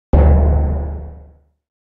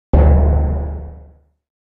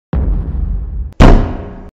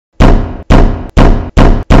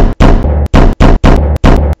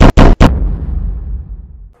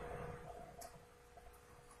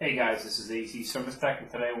Hey guys, this is acservicetech, and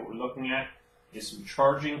today what we're looking at is some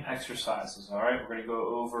charging exercises. Alright, we're going to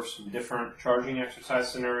go over some different charging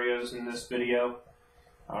exercise scenarios in this video.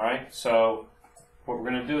 Alright, so what we're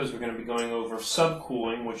going to do is we're going to be going over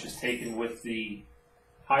subcooling, which is taken with the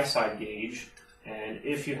high side gauge, and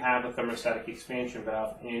if you have a thermostatic expansion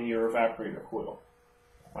valve in your evaporator coil.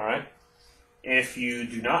 Alright. If you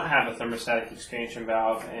do not have a thermostatic expansion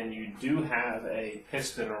valve and you do have a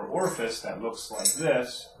piston or orifice that looks like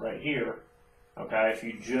this right here, okay, if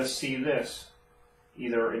you just see this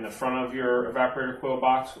either in the front of your evaporator coil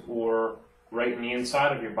box or right in the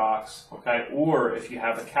inside of your box, okay, or if you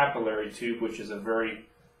have a capillary tube, which is a very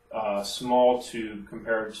small tube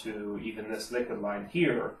compared to even this liquid line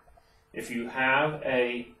here, if you have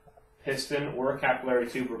a piston or a capillary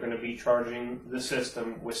tube, we're going to be charging the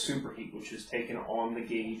system with superheat, which is taken on the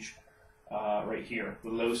gauge right here, the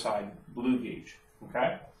low side blue gauge.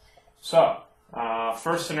 Okay, so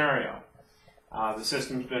first scenario, the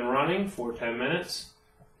system's been running for 10 minutes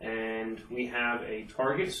and we have a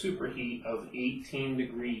target superheat of 18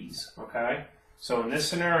 degrees. Okay, so in this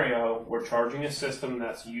scenario we're charging a system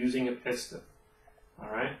that's using a piston.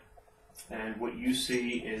 Alright, and what you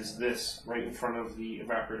see is this right in front of the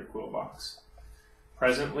evaporator coil box.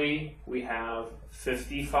 Presently, we have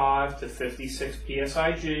 55 to 56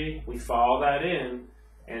 psig. We follow that in,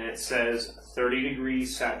 and it says 30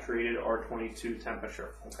 degrees saturated R22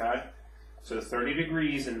 temperature. Okay, so 30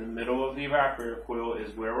 degrees in the middle of the evaporator coil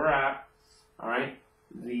is where we're at. All right,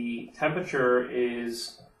 the temperature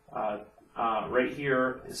is right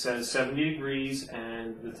here. It says 70 degrees,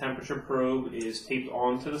 and the temperature probe is taped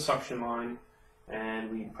onto the suction line, and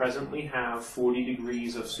we presently have 40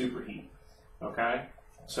 degrees of superheat. Okay,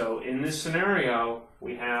 so in this scenario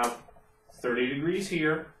we have 30 degrees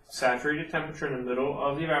here, saturated temperature in the middle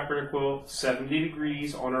of the evaporator coil, 70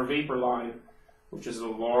 degrees on our vapor line, which is a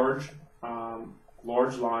large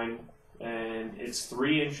line, and it's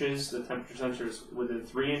 3 inches. The temperature sensor is within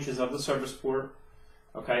 3 inches of the service port.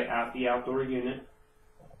 Okay, at the outdoor unit.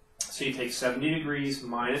 So you take 70 degrees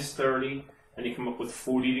minus 30, and you come up with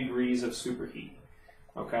 40 degrees of superheat.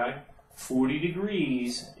 Okay, 40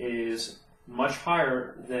 degrees is much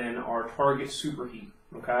higher than our target superheat.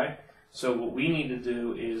 Okay, so what we need to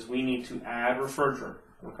do is we need to add refrigerant.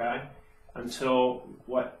 Okay, until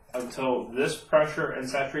this pressure and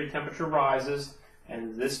saturated temperature rises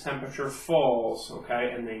and this temperature falls.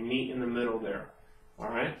 Okay, and they meet in the middle there. All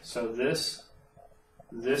right, so this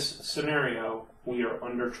scenario, we are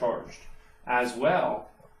undercharged. As well,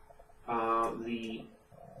 the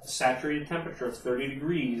saturated temperature of 30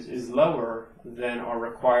 degrees is lower than our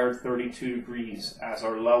required 32 degrees as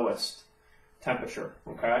our lowest temperature.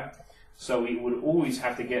 Okay, so we would always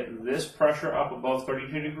have to get this pressure up above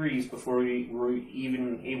 32 degrees before we were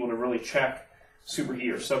even able to really check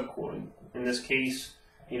superheat or subcooling. In this case,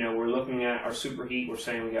 you know, we're looking at our superheat, we're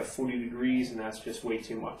saying we got 40 degrees, and that's just way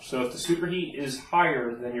too much. So if the superheat is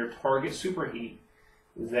higher than your target superheat,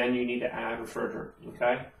 then you need to add refrigerant.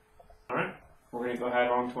 Okay? Alright, we're going to go ahead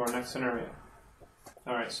on to our next scenario.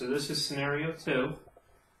 Alright, so this is scenario 2.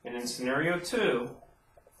 And in scenario 2,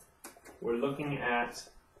 we're looking at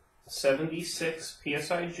 76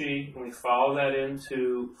 psig, and we follow that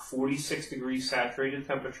into 46 degrees saturated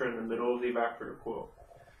temperature in the middle of the evaporator coil.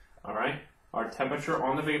 Alright? Our temperature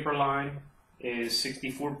on the vapor line is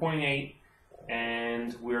 64.8,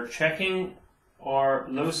 and we're checking our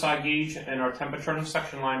low side gauge and our temperature on the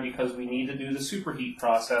suction line because we need to do the superheat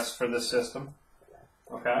process for this system.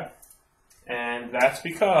 Okay? And that's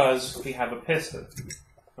because we have a piston.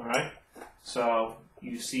 Alright? So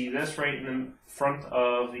you see this right in the front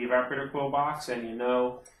of the evaporator coil box, and you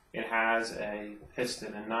know it has a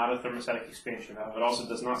piston and not a thermostatic expansion valve. It also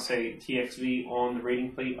does not say TXV on the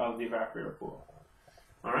rating plate of the evaporator coil.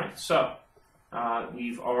 Alright, so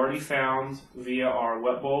we've already found via our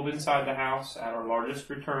wet bulb inside the house at our largest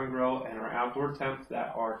return grill and our outdoor temp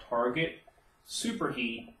that our target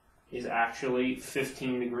superheat is actually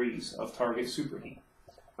 15 degrees of target superheat.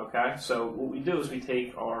 Okay, so what we do is we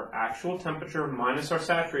take our actual temperature minus our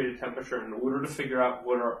saturated temperature in order to figure out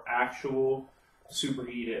what our actual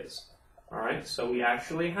superheat is. Alright, so we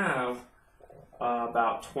actually have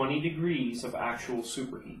about 20 degrees of actual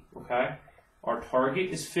superheat. Okay, our target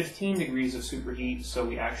is 15 degrees of superheat, so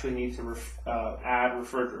we actually need to add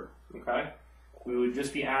refrigerant. Okay, we would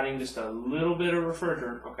just be adding just a little bit of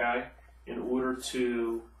refrigerant, okay, in order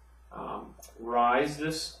to rise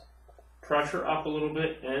this pressure up a little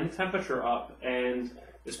bit and temperature up. And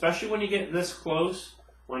especially when you get this close,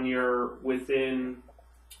 when you're within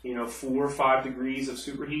 4 or 5 degrees of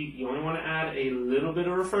superheat, you only want to add a little bit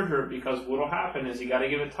of refrigerant, because what will happen is you got to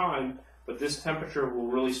give it time but this temperature will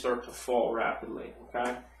really start to fall rapidly,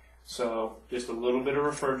 okay? So just a little bit of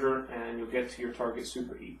refrigerant and you'll get to your target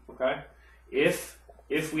superheat, okay? If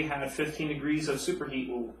we had 15 degrees of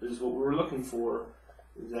superheat is what we're looking for,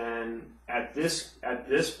 then at this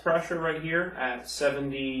pressure right here at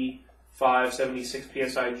 75, 76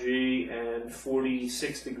 psig and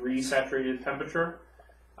 46 degrees saturated temperature,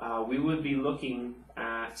 we would be looking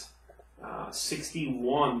at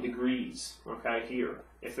 61 degrees, okay, here.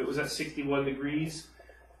 If it was at 61 degrees,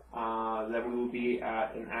 then we would be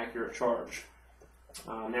at an accurate charge.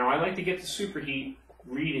 Now I like to get the superheat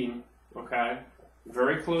reading, okay,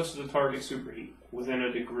 very close to the target superheat, within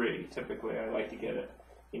a degree. Typically I like to get it,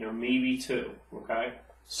 maybe 2, okay.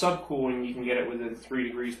 Subcooling, you can get it within 3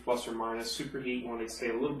 degrees plus or minus. Superheat, you want to stay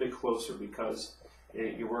a little bit closer because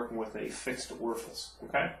you're working with a fixed orifice,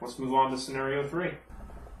 okay. Let's move on to scenario 3.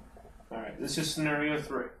 Alright, this is scenario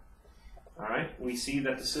 3. Alright, we see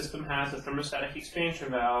that the system has a thermostatic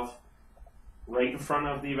expansion valve right in front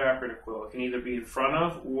of the evaporator coil. It can either be in front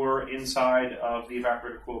of or inside of the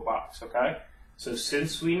evaporator coil box, okay? So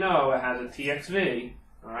since we know it has a TXV,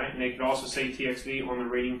 alright, and it could also say TXV on the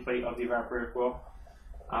rating plate of the evaporator coil,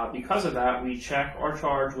 because of that, we check our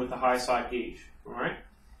charge with the high side gauge, alright?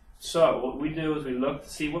 So what we do is we look to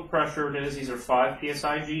see what pressure it is. These are 5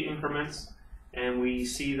 psig increments, and we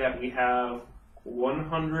see that we have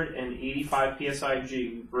 185 psig.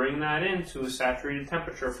 We bring that into a saturated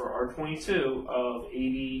temperature for R22 of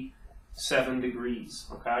 87 degrees,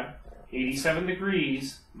 okay? 87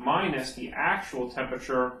 degrees minus the actual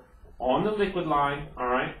temperature on the liquid line, all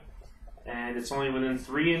right? And it's only within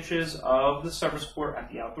 3 inches of the service port at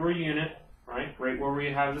the outdoor unit, right where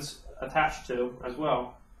we have this attached to as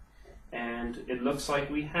well. And it looks like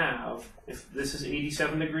we have, if this is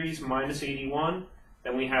 87 degrees minus 81,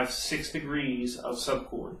 then we have 6 degrees of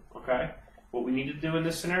subcooling, okay? What we need to do in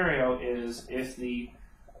this scenario is if the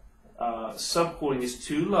subcooling is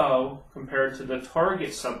too low compared to the target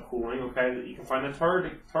subcooling, okay, you can find the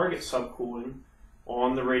target subcooling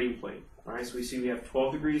on the rating plate. All right, so we see we have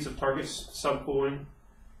 12 degrees of target subcooling,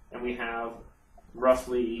 and we have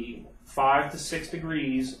roughly 5 to 6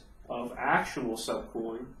 degrees of actual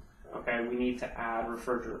subcooling. Okay, we need to add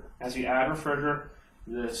refrigerant. As you add refrigerant,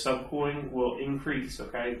 the subcooling will increase.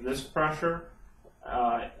 Okay, this pressure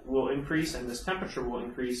will increase, and this temperature will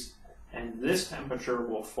increase, and this temperature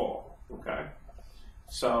will fall. Okay,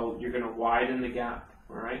 so you're going to widen the gap.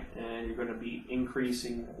 All right, and you're going to be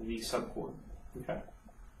increasing the subcooling. Okay.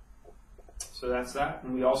 So that's that,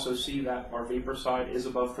 and we also see that our vapor side is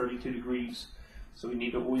above 32 degrees, so we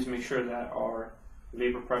need to always make sure that our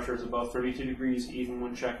vapor pressure is above 32 degrees even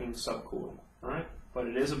when checking subcooling, alright? But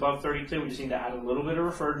it is above 32, we just need to add a little bit of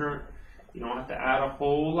refrigerant. You don't have to add a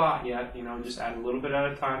whole lot yet, just add a little bit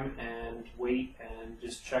at a time and wait and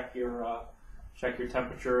just check your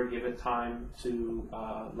temperature, give it time to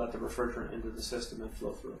let the refrigerant into the system and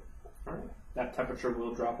flow through. Alright, that temperature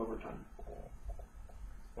will drop over time.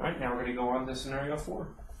 Alright, now we're going to go on to scenario 4.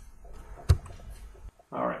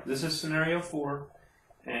 Alright, this is scenario 4,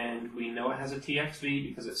 and we know it has a TXV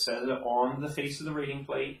because it says it on the face of the rating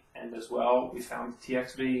plate, and as well we found the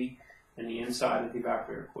TXV in the inside of the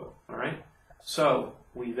evaporator coil. Alright, so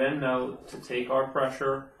we then know to take our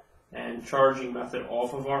pressure and charging method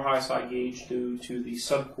off of our high side gauge due to the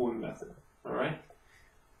subcooling method. Alright,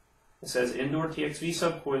 it says indoor TXV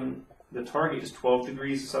subcooling, the target is 12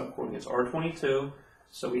 degrees of subcooling. It's R22.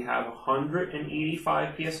 So we have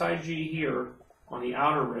 185 psig here on the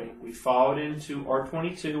outer ring. We follow it into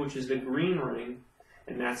R22, which is the green ring,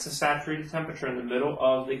 and that's the saturated temperature in the middle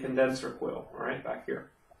of the condenser coil, all right, back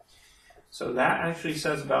here. So that actually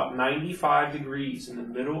says about 95 degrees in the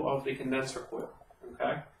middle of the condenser coil,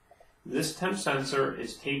 okay? This temp sensor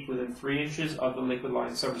is taped within 3 inches of the liquid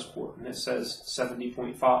line service port, and it says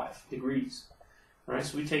 70.5 degrees. All right,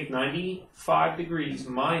 so we take 95 degrees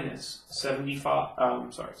minus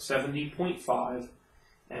 70.5,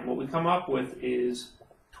 and what we come up with is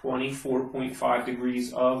 24.5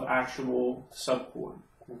 degrees of actual subcooling.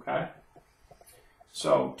 Okay,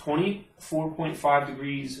 so 24.5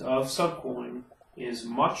 degrees of subcooling is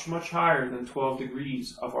much, much higher than 12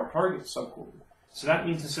 degrees of our target subcooling. So that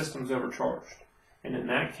means the system's overcharged, and in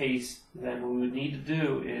that case, then what we would need to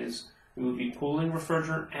do is we would be pulling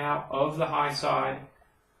refrigerant out of the high side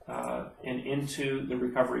and into the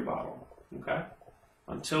recovery bottle, okay,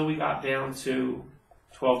 until we got down to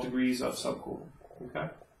 12 degrees of subcooling, okay.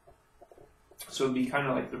 So it would be kind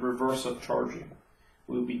of like the reverse of charging.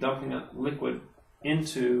 We would be dumping that liquid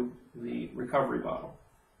into the recovery bottle,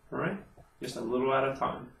 all right, just a little at a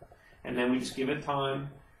time. And then we just give it time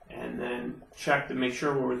and then check to make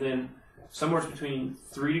sure we're within somewhere between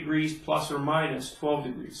 3 degrees plus or minus 12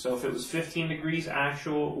 degrees. So if it was 15 degrees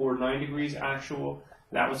actual or 9 degrees actual,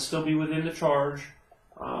 that would still be within the charge.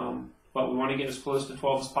 But we want to get as close to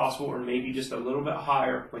 12 as possible, or maybe just a little bit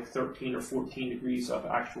higher, like 13 or 14 degrees of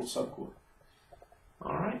actual subcooling.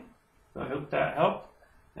 All right. I hope that helped,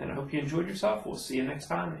 and I hope you enjoyed yourself. We'll see you next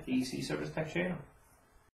time at AC Service Tech channel.